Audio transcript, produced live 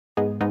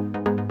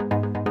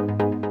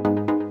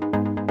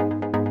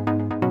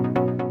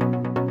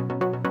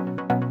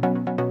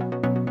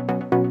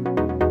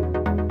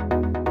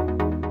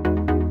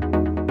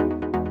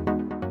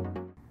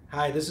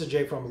Hi, this is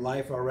Jay from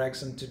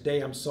LifeRx, and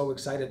today I'm so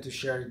excited to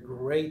share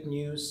great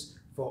news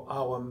for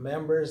our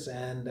members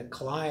and the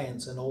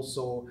clients and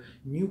also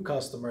new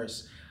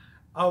customers.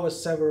 Our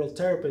several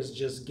therapists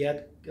just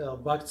get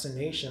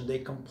vaccination. They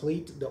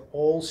complete the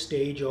all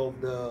stage of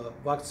the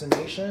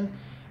vaccination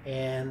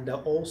and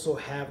also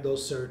have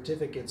those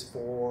certificates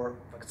for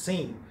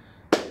vaccine.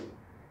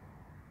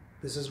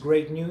 This is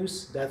great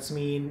news. That's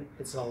mean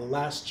it's a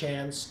last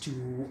chance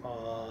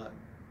to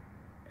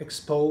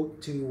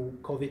exposed to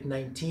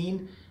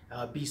COVID-19.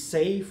 Be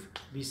safe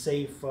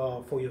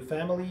for your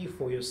family,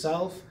 for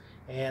yourself,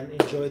 and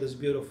enjoy this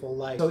beautiful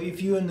life. So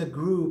if you're in the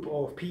group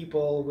of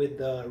people with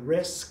the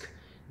risk,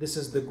 this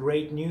is the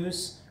great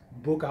news.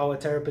 Book our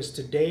therapist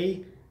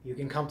today. You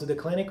can come to the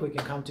clinic, we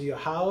can come to your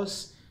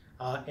house,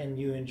 and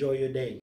you enjoy your day.